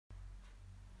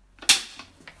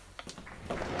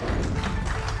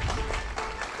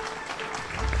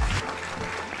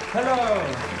Hello!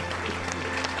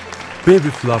 Baby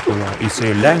Flapula is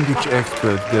a language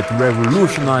expert that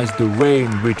revolutionized the way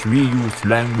in which we use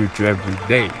language every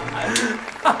day.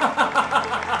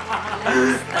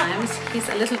 Sometimes he's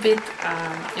a little bit,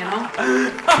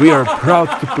 We are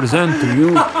proud to present to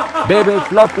you Baby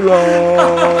Flapula!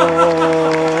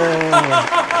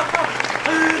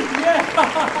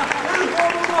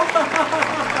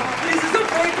 This is a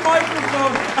fake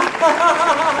microphone!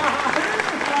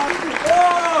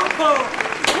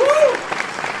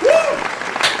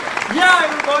 Yeah,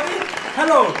 everybody!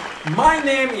 Hello, my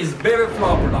name is Baby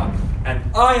Flapula and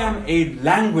I am a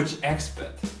language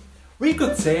expert. We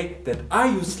could say that I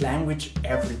use language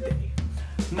every day.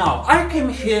 Now, I came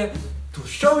here to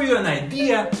show you an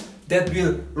idea that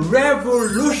will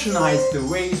revolutionize the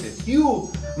way that you,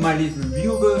 my little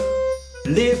viewer,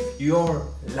 live your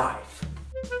life.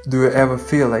 Do you ever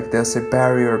feel like there's a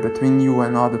barrier between you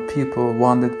and other people,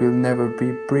 one that will never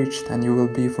be breached, and you will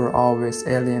be for always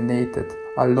alienated,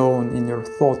 alone in your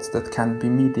thoughts that can be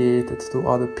mediated to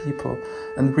other people,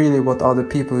 and really what other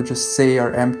people just say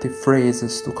are empty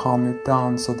phrases to calm you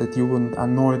down so that you wouldn't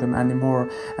annoy them anymore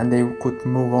and they could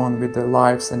move on with their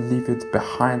lives and leave it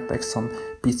behind like some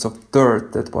piece of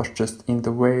dirt that was just in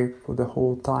the way for the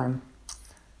whole time?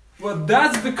 Well,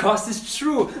 that's because it's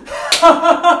true.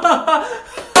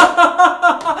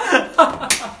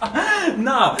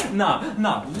 No.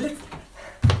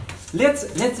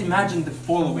 Let's imagine the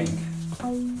following.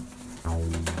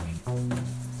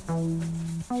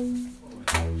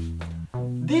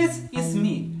 This is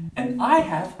me, and I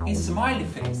have a smiley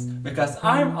face because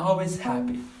I'm always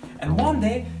happy. And one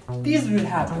day this will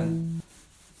happen,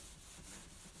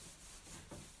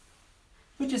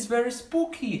 which is very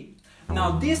spooky.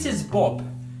 Now this is Bob,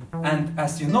 and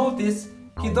as you notice,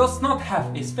 he does not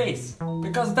have a face,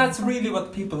 because that's really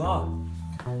what people are.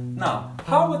 Now,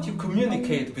 how would you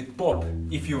communicate with Bob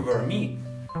if you were me?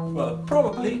 Well,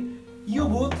 probably you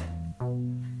would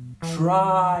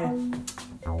try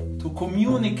to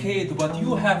communicate what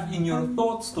you have in your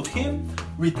thoughts to him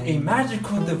with a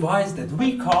magical device that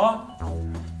we call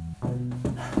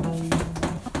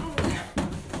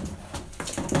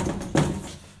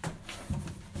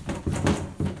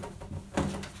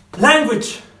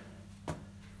language.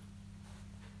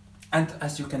 And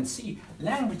as you can see,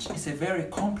 language is a very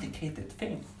complicated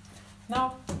thing.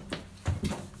 Now,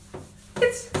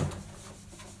 let's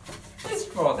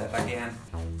draw that again.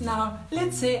 Now,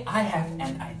 let's say I have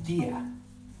an idea,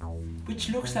 which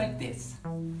looks like this.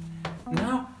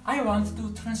 Now, I want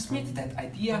to transmit that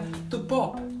idea to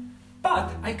Bob, but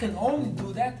I can only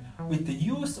do that with the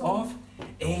use of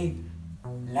a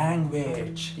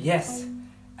language. Yes.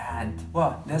 And,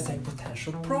 well, there's a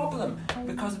potential problem,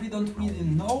 because we don't really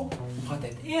know what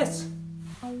it is.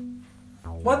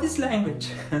 What is language?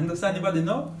 Does anybody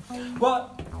know?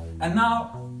 Well, and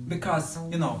now, because,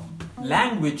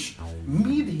 language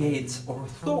mediates our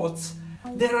thoughts,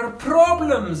 there are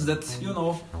problems that,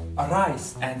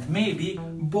 arise. And maybe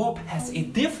Bob has a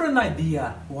different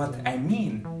idea what I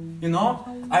mean.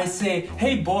 I say,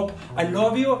 hey Bob, I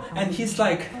love you, and he's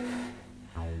like,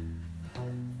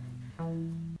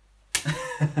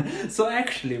 so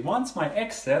actually, once my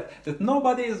ex said that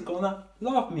nobody is gonna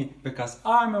love me because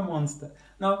I'm a monster.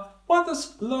 Now, what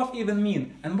does love even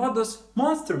mean? And what does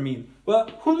monster mean? Well,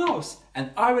 who knows? And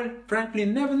I will frankly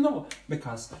never know,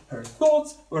 because her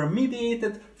thoughts were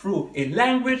mediated through a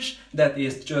language that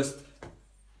is just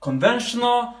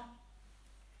conventional.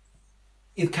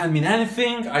 It can mean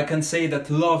anything. I can say that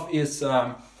love is,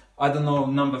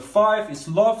 number 5 is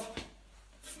love.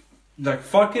 Like,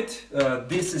 fuck it,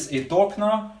 this is a dog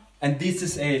now, and this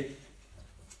is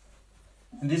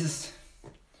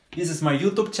my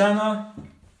YouTube channel.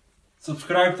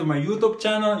 Subscribe to my YouTube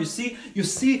channel. You see,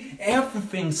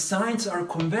 everything, signs are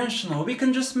conventional. We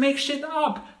can just make shit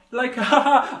up. Like,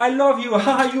 haha, I love you,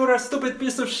 haha, you're a stupid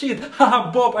piece of shit, haha,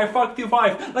 Bob, I fucked your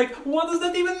wife. Like, what does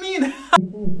that even mean?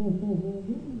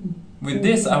 With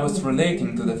this, I was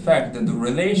relating to the fact that the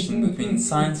relation between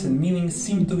signs and meanings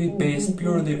seem to be based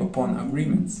purely upon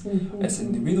agreements. As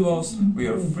individuals, we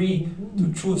are free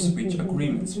to choose which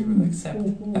agreements we will accept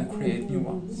and create new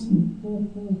ones.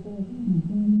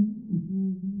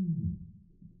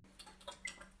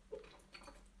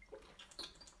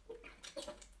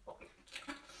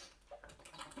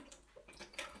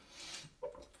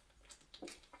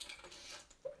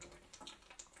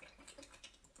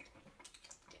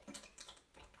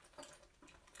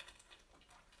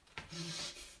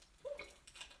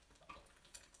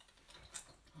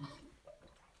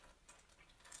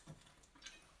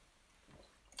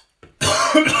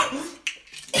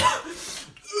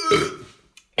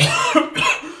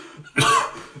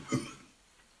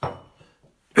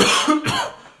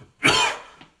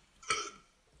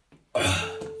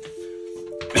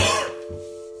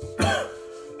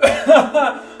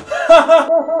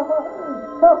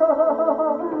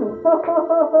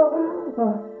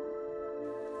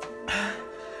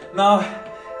 Now,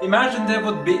 imagine there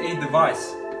would be a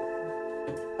device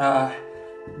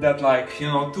that, like, you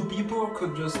know, two people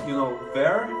could just, you know,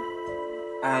 wear,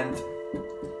 and,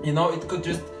 you know, it could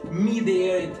just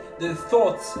mediate the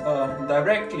thoughts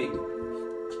directly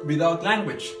without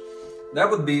language. That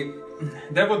would be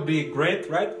great,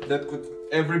 right? That could,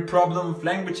 every problem of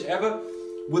language ever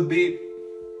would be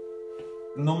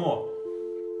no more.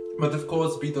 But of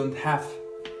course, we don't have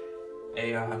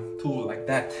a tool like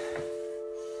that.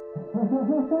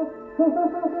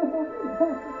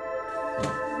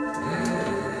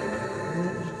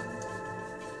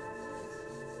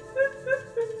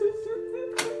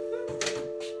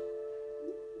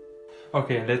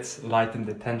 Okay, let's lighten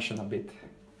the tension a bit.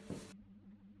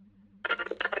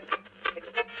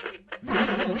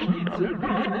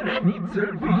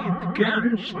 Schnitzel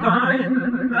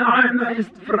Wittgenstein, einer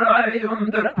ist frei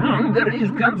und der andere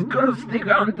ist ganz günstig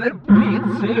an der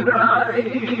Pizzerei.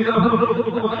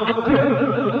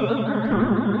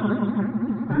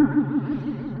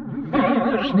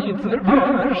 Schnitzel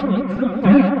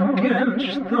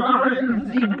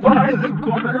Wittgenstein, sie beide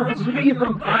kommen aus Wien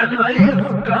und einer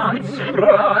ist ganz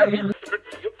frei.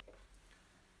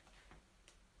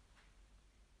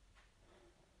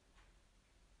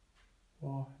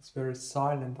 Wow, it's very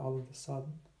silent all of a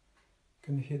sudden.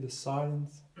 Can you hear the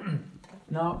silence?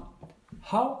 Now,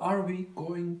 how are we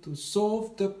going to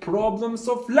solve the problems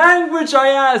of language, I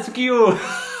ask you?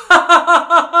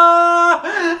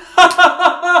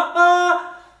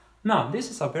 Now, this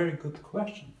is a very good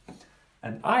question.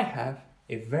 And I have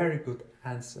a very good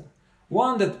answer.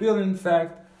 One that will, in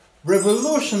fact,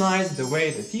 revolutionize the way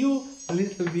that you,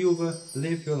 little viewer,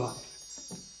 live your life.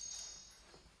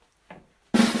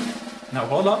 Now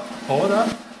hold up.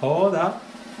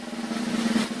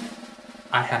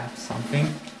 I have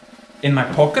something in my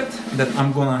pocket that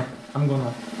I'm gonna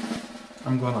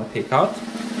take out.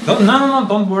 No,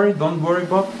 don't worry, Bob.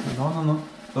 No,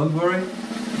 don't worry,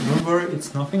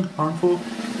 it's nothing harmful.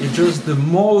 It's just the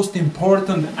most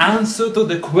important answer to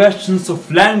the questions of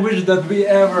language that we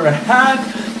ever had.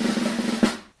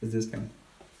 Is this thing.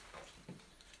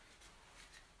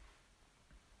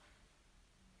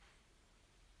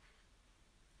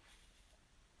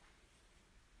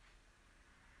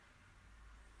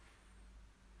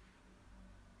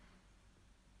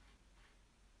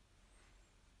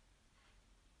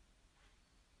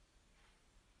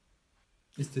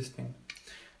 Is this thing.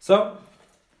 So,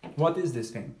 what is this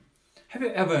thing? Have you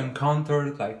ever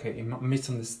encountered like a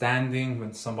misunderstanding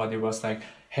when somebody was like,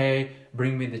 hey,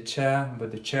 bring me the chair,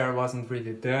 but the chair wasn't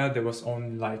really there. There was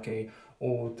only like a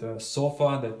old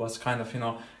sofa that was kind of, you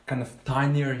know, kind of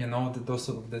tinier, you know, those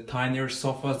sort of the tinier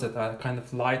sofas that are kind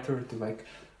of lighter to like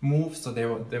move. So he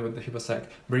was like,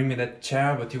 bring me that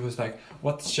chair, but he was like,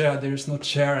 what chair? There is no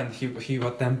chair. And he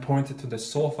then pointed to the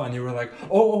sofa, and you were like,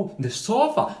 oh, the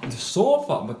sofa, but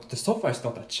the sofa is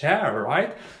not a chair,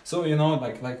 right? So, you know,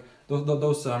 like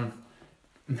those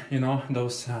you know,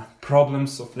 those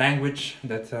problems of language,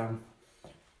 that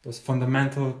those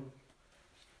fundamental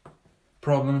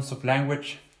problems of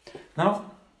language.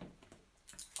 Now,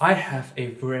 I have a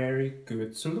very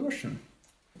good solution.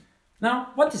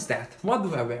 Now, what is that? What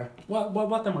do I wear?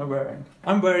 What am I wearing?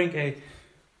 I'm wearing a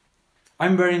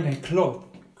cloth.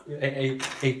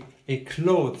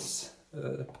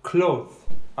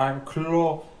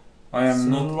 I am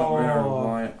not aware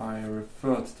why I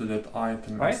referred to that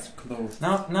item right? as clothes.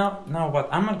 Now, what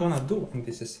am I gonna do? And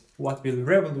this is what will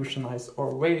revolutionize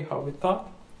our way how we talk.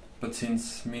 But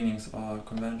since meanings are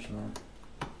conventional,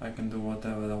 I can do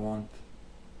whatever I want.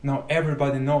 Now,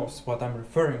 everybody knows what I'm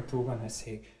referring to when I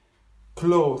say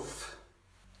cloth.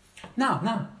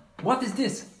 Now, what is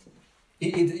this?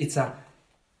 It's a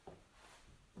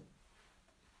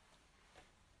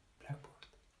blackboard.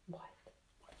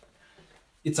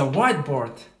 It's a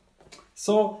whiteboard.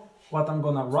 So what I'm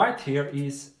gonna write here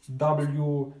is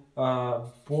board,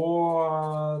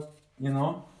 you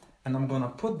know, and I'm gonna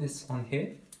put this on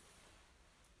here.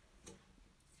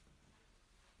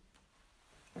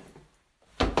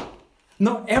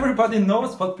 No, everybody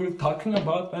knows what we're talking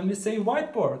about when we say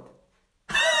whiteboard.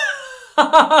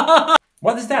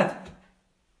 What is that?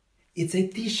 It's a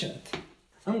t-shirt.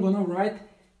 I'm gonna write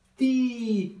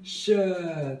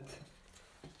t-shirt.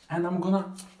 And I'm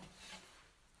gonna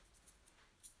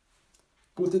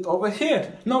put it over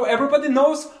here. No, everybody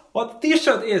knows what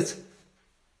t-shirt is.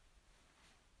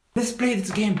 Let's play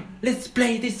this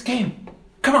game.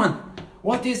 Come on.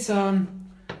 What is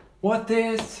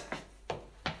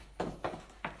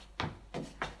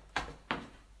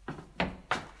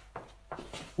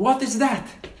What is that?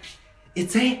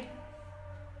 It's a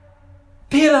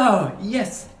pillow.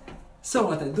 Yes. So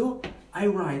what I do, I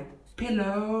write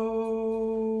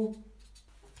pillow.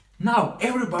 Now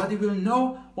everybody will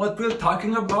know what we're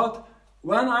talking about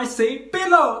when I say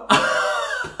pillow.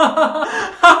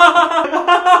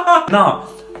 Now,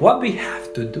 what we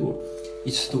have to do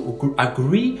is to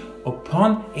agree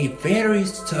upon a very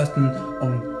certain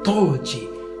ontology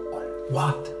on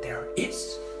what there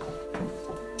is.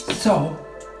 So,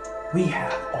 we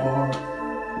have our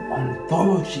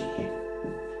ontology.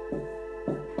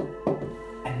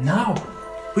 And now,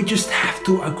 we just have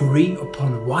to agree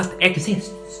upon what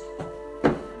exists.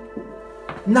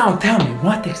 Now tell me,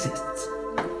 what exists?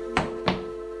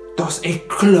 Does a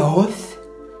cloth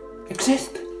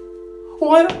exist?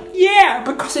 Well, yeah,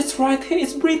 because it's right here,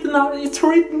 it's written out, it's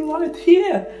written right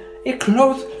here. A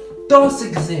cloth does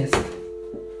exist.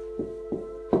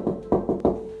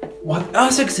 What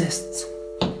else exists?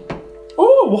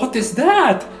 Oh, what is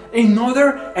that?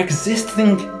 Another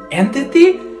existing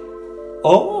entity?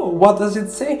 Oh, what does it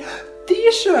say?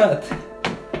 T-shirt!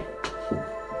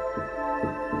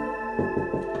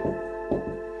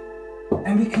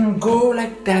 And we can go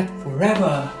like that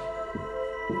forever.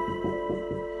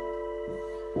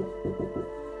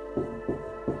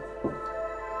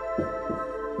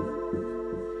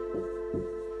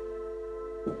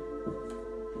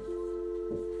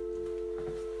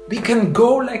 We can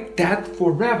go like that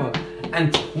forever.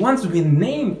 And once we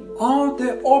name all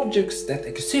the objects that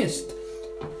exist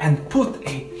and put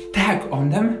a tag on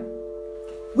them,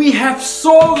 we have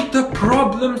solved the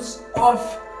problems of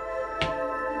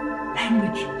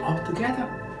language altogether.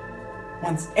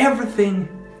 Once everything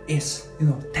is,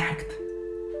 tagged,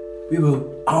 we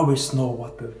will always know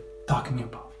what we're talking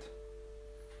about.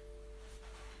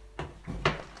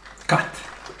 Cut.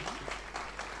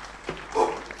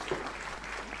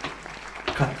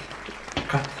 Cut.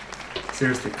 Cut.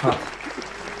 Seriously, cut.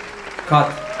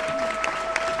 Cut.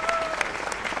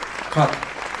 Cut.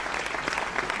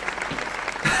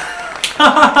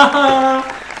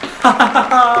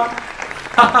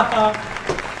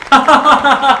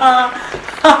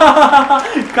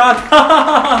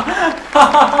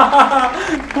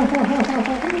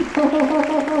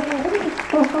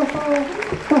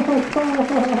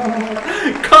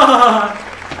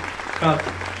 Cut.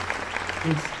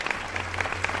 Please.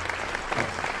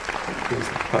 Please,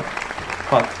 cut.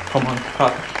 Cut. Come on,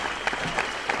 cut.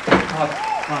 Cut.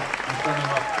 I'm turning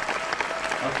off.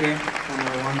 Okay,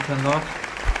 number one turned off.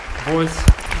 Voice.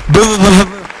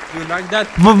 You like that?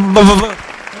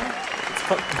 It's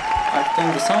cut. I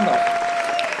turned the sound off.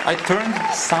 I turned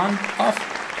the sound off.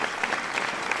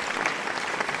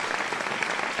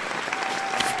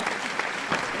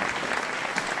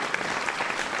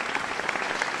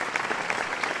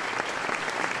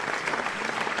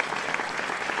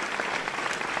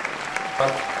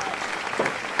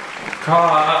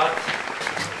 Cut.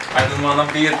 I don't want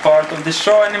to be a part of the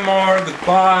show anymore.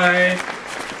 Goodbye.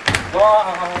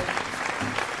 Bye.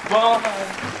 Bye.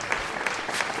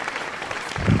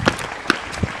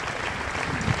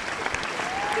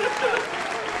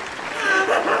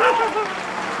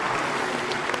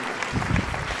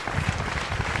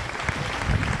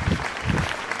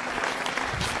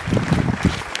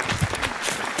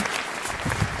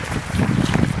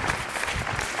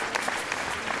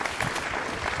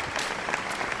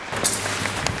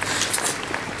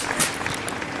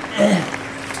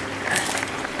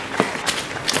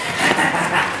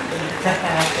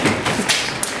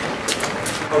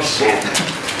 Oh shit!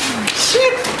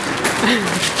 Shit!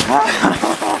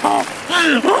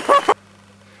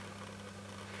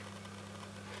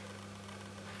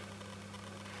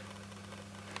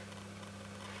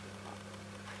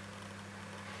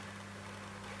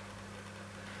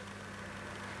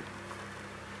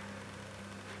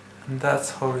 And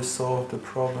that's how we solve the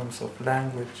problems of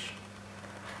language.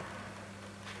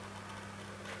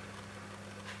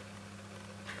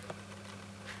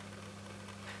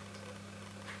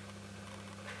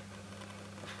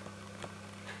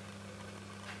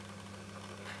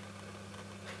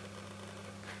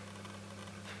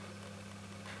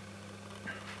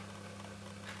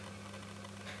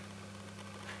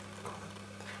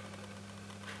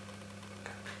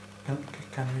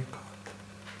 Can we